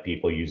freedom, let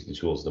people use the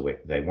tools the way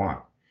they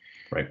want.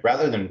 Right.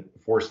 Rather than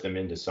force them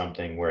into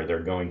something where they're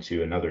going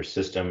to another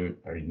system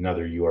or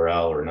another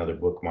URL or another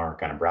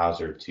bookmark on a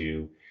browser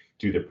to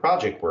do the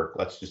project work.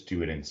 Let's just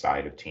do it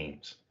inside of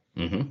Teams.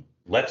 Mm-hmm.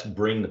 Let's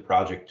bring the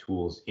project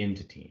tools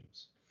into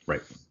Teams.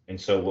 Right. And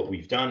so what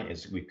we've done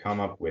is we've come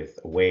up with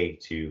a way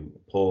to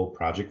pull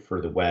Project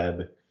for the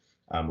Web,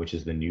 which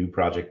is the new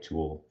project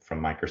tool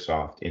from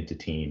Microsoft, into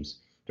Teams.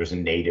 There's a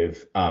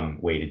native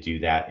way to do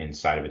that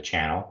inside of a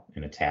channel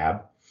in a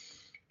tab.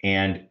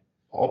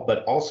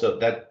 But also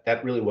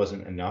that really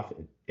wasn't enough.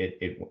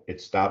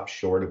 It stopped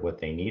short of what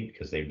they need,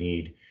 because they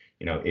need,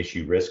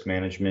 issue risk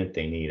management.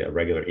 They need a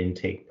regular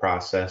intake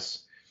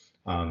process.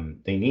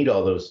 They need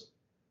all those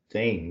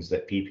things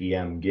that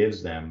PPM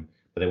gives them,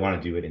 but they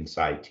want to do it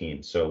inside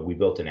Teams. So we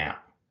built an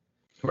app.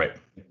 Right.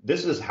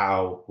 This is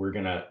how we're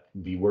going to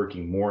be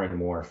working more and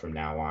more from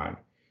now on,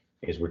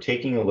 is we're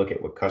taking a look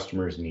at what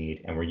customers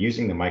need, and we're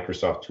using the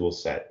Microsoft tool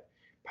set,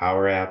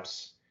 Power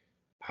Apps,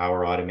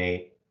 Power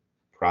Automate,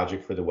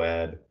 Project for the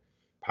Web,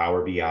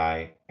 Power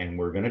BI, and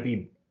we're going to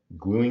be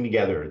gluing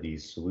together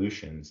these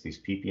solutions, these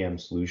PPM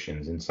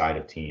solutions inside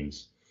of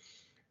Teams.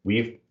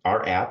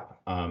 Our app,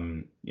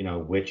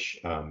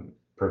 which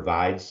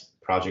provides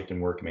project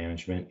and work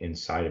management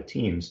inside of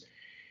Teams,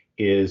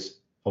 is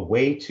a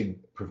way to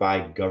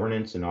provide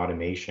governance and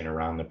automation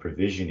around the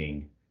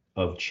provisioning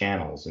of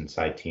channels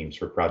inside Teams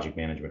for project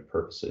management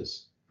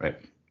purposes. Right.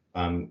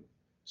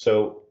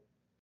 So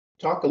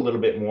talk a little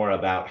bit more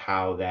about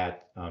how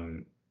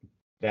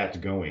that's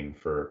going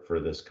for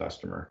this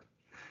customer.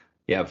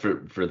 Yeah,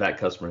 for that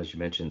customer, as you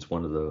mentioned, it's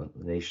one of the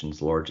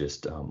nation's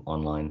largest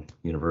online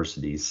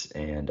universities,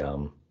 and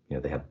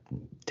they have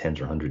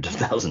tens or hundreds of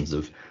thousands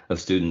of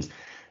students.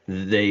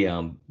 They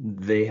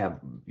have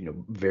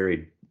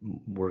varied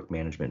work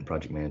management and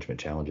project management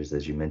challenges,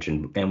 as you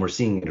mentioned, and we're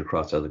seeing it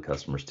across other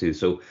customers too.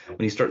 So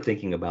when you start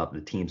thinking about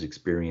the Teams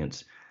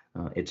experience,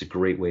 it's a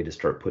great way to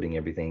start putting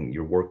everything,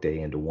 your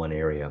workday, into one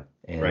area.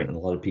 And, right. and a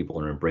lot of people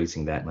are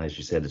embracing that. And as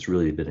you said, it's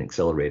really been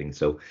accelerating.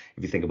 So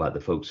if you think about the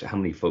folks, how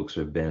many folks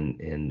have been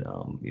in,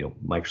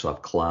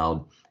 Microsoft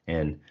Cloud,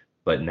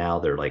 but now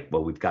they're like,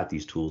 well, we've got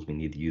these tools, we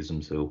need to use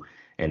them. So,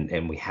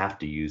 and we have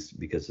to use,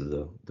 because of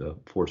the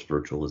forced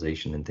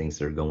virtualization and things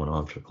that are going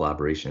on for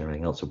collaboration and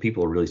everything else. So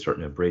people are really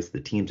starting to embrace the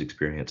Teams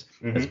experience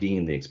as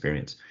being the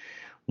experience.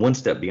 One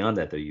step beyond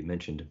that, though, you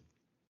mentioned,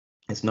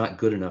 it's not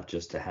good enough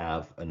just to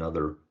have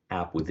another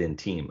app within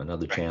Team,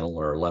 another channel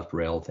or a left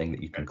rail thing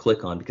that you can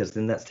click on, because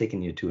then that's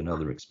taking you to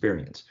another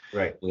experience.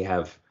 Right. We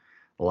have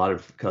a lot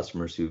of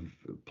customers who've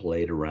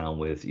played around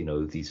with,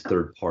 these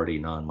third-party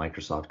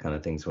non-Microsoft kind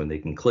of things when they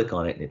can click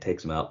on it and it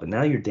takes them out. But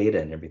now your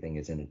data and everything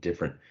is in a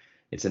different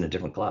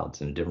cloud,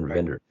 it's in a different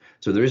vendor.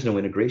 So there is no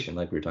integration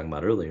like we were talking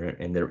about earlier,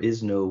 and there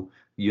is no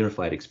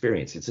unified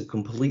experience. It's a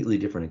completely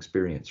different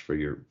experience for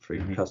your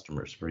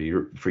customers, for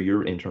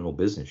your internal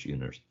business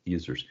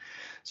users.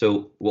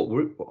 So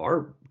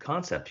our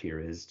concept here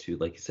is to,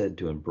 like you said,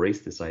 to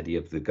embrace this idea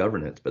of the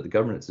governance, but the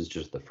governance is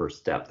just the first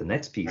step. The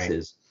next piece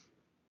is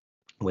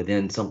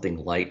within something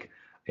like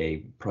a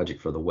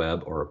project for the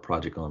web or a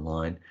project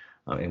online,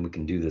 and we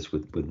can do this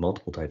with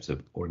multiple types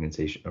of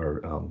organization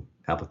or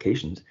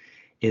applications,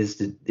 is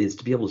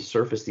to be able to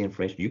surface the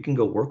information. You can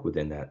go work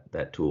within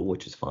that tool,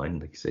 which is fine.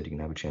 Like you said, you can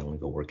have a channel and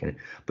go work in it,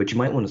 but you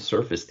might want to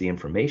surface the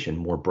information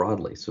more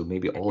broadly. So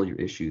maybe all your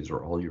issues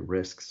or all your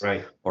risks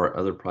or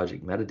other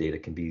project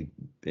metadata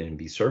can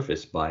be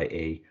surfaced by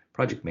a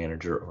project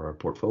manager or a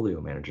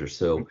portfolio manager.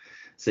 So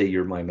say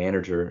you're my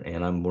manager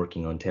and I'm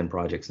working on 10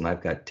 projects and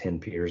I've got 10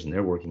 peers and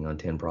they're working on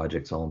 10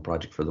 projects, all on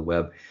Project for the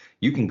Web.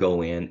 You can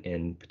go in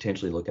and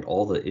potentially look at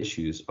all the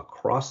issues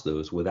across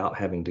those without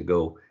having to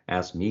go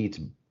ask me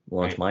to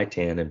launch my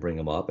 10 and bring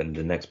them up, and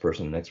the next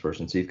person.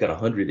 So you've got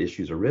 100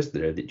 issues or risks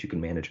there that you can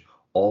manage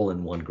all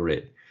in one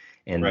grid.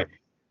 And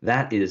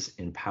that is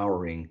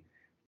empowering.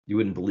 You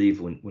wouldn't believe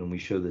when we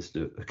show this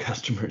to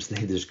customers,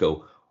 they just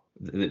go,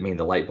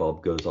 the light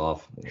bulb goes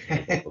off,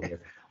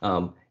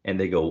 and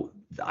they go,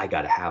 I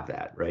got to have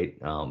that, right?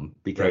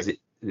 Because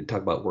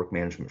talk about work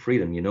management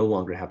freedom. You no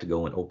longer have to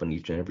go and open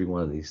each and every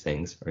one of these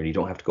things, or you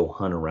don't have to go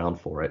hunt around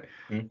for it.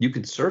 You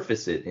could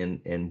surface it,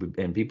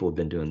 and people have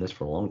been doing this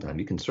for a long time.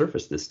 You can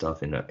surface this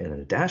stuff in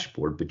a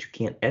dashboard, but you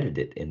can't edit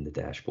it in the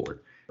dashboard.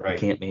 You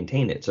can't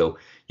maintain it. So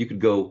you could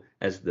go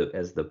as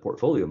the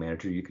portfolio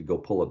manager, you could go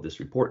pull up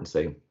this report and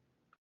say,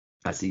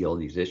 I see all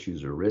these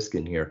issues or risk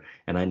in here,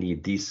 and I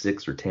need these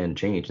 6 or 10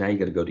 change. Now you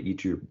got to go to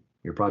each of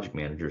your project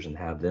managers and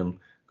have them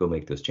go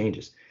make those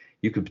changes.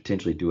 You could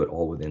potentially do it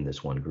all within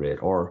this one grid,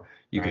 or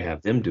you could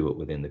have them do it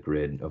within the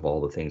grid of all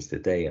the things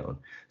that they own.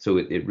 So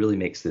it really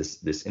makes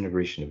this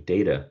integration of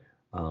data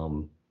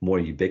more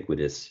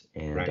ubiquitous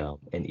and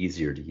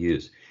easier to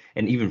use.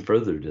 And even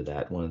further to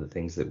that, one of the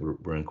things that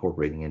we're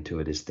incorporating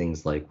into it is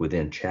things like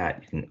within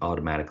chat, you can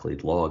automatically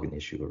log an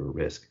issue or a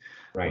risk,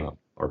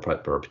 or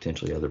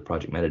potentially other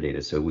project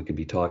metadata. So we could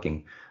be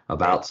talking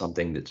about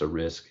something that's a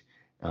risk,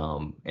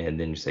 and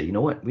then you say, you know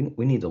what,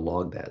 we need to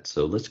log that.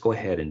 So let's go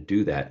ahead and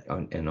do that.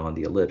 And on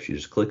the ellipse, you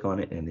just click on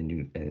it, and then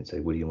you say,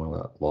 what do you want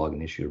to log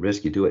an issue or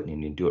risk? You do it,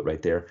 and you do it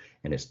right there,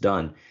 and it's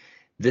done.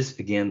 This,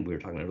 again, we were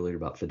talking earlier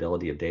about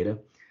fidelity of data.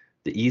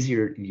 The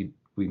easier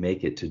we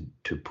make it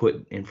to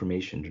put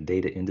information or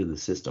data into the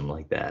system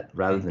like that,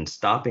 rather than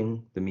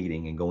stopping the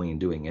meeting and going and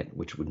doing it,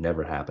 which would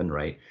never happen,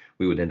 right?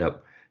 We would end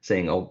up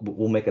saying, oh,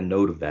 we'll make a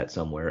note of that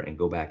somewhere and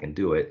go back and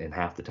do it. And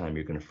half the time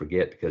you're going to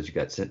forget because you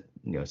got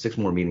 6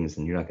 more meetings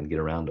and you're not going to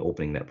get around to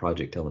opening that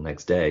project till the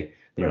next day.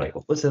 Then you're like,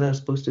 well, what's that I was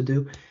supposed to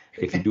do?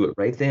 If you do it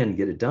right then,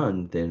 get it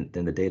done, then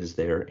the data's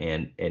there,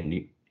 and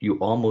you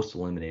almost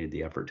eliminated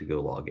the effort to go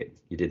log it.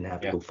 You didn't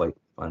have to go find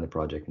the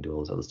project and do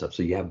all this other stuff.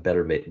 So you have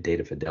better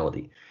data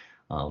fidelity.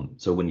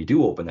 So when you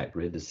do open that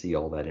grid to see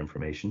all that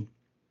information,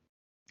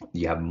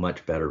 you have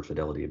much better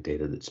fidelity of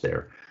data that's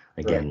there.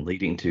 Again,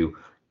 leading to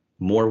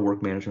more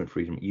work management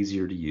freedom,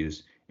 easier to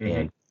use,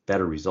 and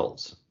better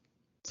results.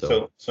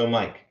 So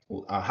Mike,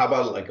 how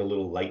about like a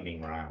little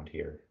lightning round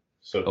here?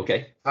 So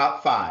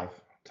top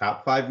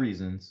five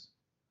reasons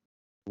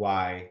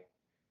why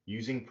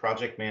using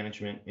project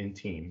management in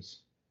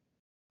Teams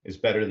is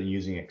better than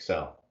using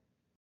Excel.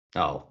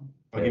 Oh,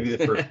 I'll give you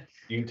the first.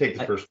 You can take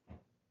the first one.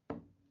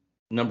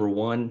 Number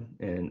one,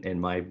 in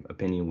my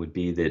opinion, would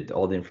be that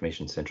all the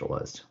information is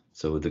centralized.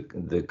 So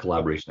the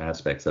collaboration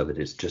aspects of it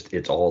is just,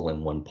 it's all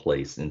in one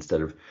place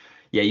instead of,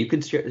 you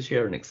could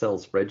share an Excel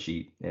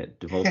spreadsheet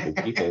to multiple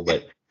people,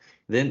 but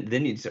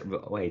then you'd say,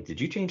 wait, did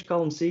you change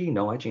column C?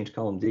 No, I changed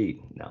column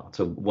D. No,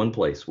 so one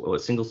place, a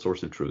single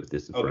source of truth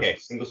is the first. Okay,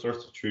 single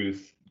source of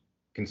truth,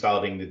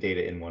 consolidating the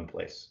data in one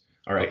place.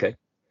 All right. Okay,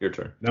 your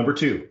turn. Number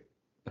two,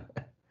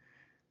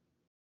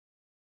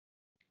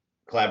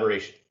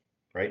 collaboration.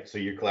 Right? So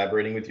you're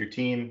collaborating with your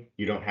team.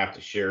 You don't have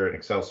to share an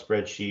Excel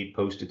spreadsheet,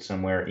 post it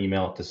somewhere,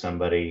 email it to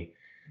somebody,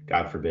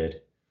 God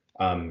forbid.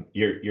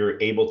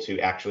 You're able to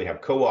actually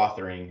have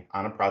co-authoring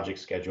on a project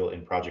schedule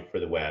in Project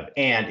for the Web,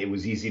 and it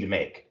was easy to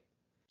make.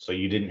 So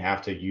you didn't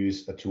have to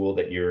use a tool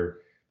that you're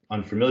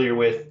unfamiliar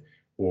with,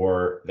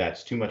 or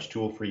that's too much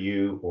tool for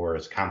you, or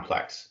it's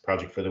complex.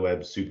 Project for the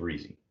Web, super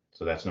easy.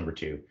 So that's number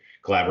two,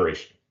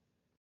 collaboration.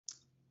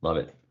 Love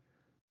it.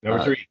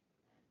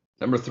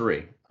 Number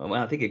three. Well,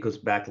 I think it goes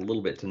back a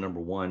little bit to number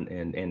one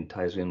and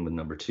ties in with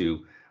number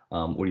two,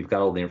 where you've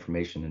got all the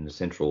information in the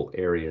central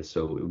area.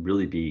 So it would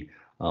really be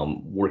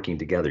working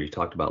together. You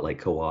talked about like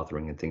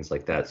co-authoring and things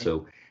like that.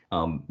 So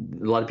a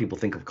lot of people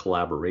think of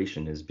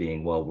collaboration as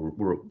being, well,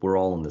 we're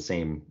all in the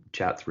same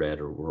chat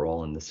thread, or we're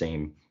all in the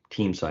same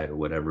team site or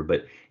whatever.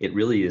 But it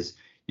really is,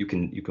 you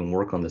can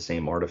work on the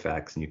same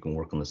artifacts and you can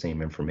work on the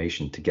same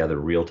information together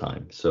real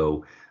time.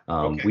 So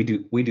we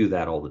do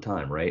that all the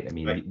time, right? I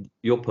mean,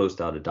 you'll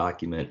post out a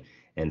document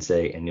and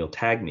say, and you'll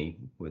tag me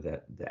with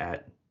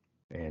that,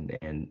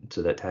 and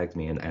so that tags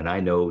me, and I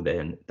know,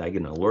 then I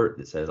get an alert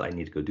that says I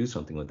need to go do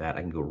something with that.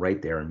 I can go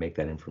right there and make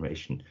that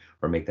information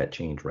or make that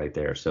change right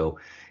there. So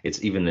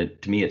it's even,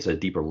 to me, it's a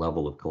deeper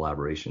level of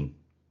collaboration.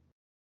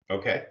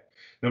 Okay.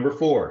 Number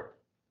four.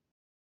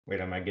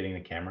 Wait, am I getting the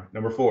camera?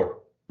 Number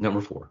four.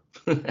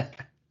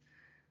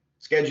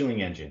 Scheduling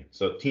engine.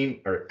 So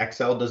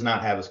Excel does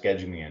not have a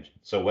scheduling engine.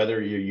 So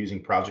whether you're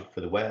using Project for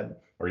the Web,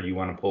 or you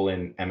want to pull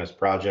in MS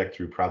Project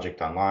through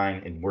Project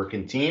Online and work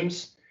in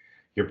Teams,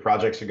 your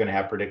projects are going to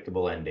have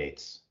predictable end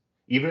dates.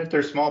 Even if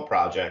they're small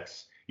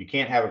projects, you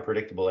can't have a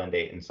predictable end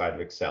date inside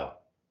of Excel.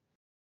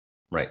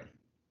 Right.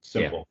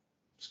 Simple.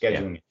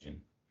 Scheduling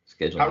engine.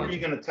 How are you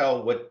going to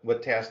tell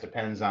what task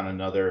depends on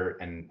another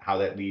and how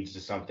that leads to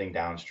something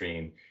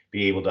downstream?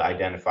 Be able to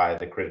identify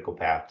the critical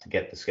path to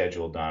get the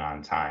schedule done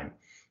on time.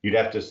 You'd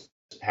have to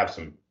have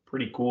some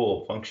pretty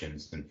cool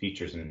functions and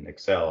features in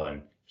Excel,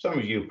 and some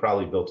of you have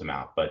probably built them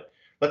out, but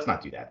let's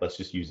not do that. Let's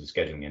just use the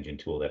scheduling engine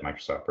tool that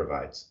Microsoft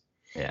provides.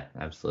 Yeah,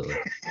 absolutely.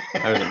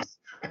 All right,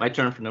 my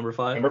turn for number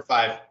five. Number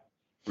five.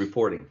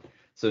 Reporting.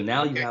 So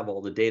now you have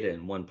all the data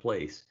in one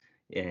place,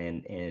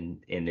 and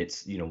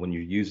it's, when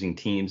you're using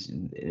Teams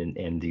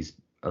and these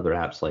other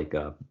apps like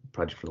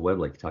Project for the Web,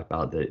 like you talked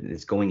about, that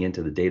it's going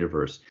into the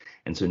Dataverse.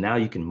 And so now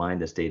you can mine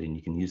this data and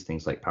you can use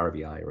things like Power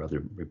BI or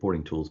other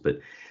reporting tools, but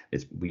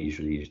we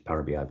usually use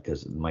Power BI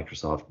because of the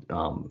Microsoft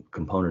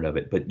component of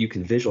it. But you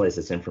can visualize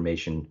this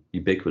information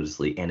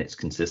ubiquitously, and it's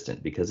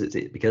consistent because it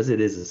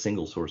is a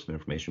single source of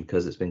information,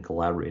 because it's been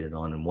collaborated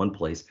on in one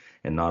place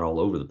and not all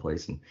over the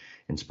place and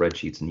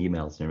spreadsheets and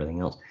emails and everything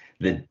else.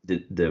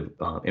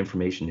 The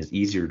information is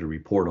easier to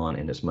report on,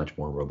 and it's much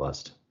more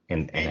robust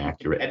and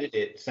accurate. You can edit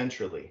it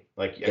centrally.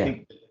 I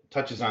think it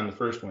touches on the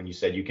first one. You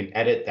said you can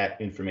edit that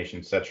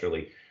information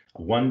centrally.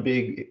 One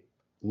big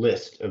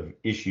list of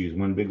issues,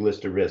 one big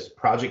list of risks,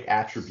 project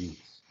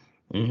attributes.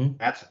 Mm-hmm.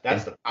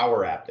 That's the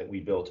Power App that we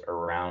built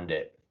around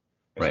it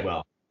as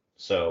well.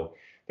 So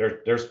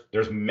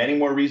there's many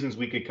more reasons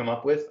we could come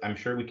up with. I'm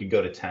sure we could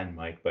go to 10,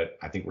 Mike, but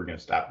I think we're going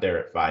to stop there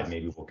at 5.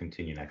 Maybe we'll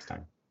continue next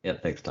time. Yeah,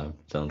 next time.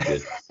 Sounds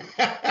good.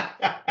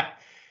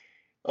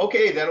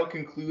 Okay, that'll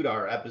conclude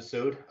our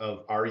episode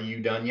of Are You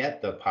Done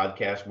Yet? The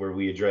podcast where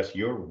we address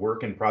your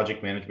work and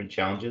project management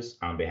challenges.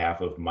 On behalf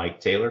of Mike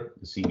Taylor,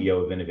 the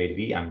CEO of Innovative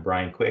E, I'm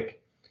Brian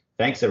Quick.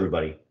 Thanks,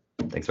 everybody.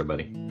 Thanks,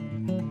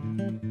 everybody.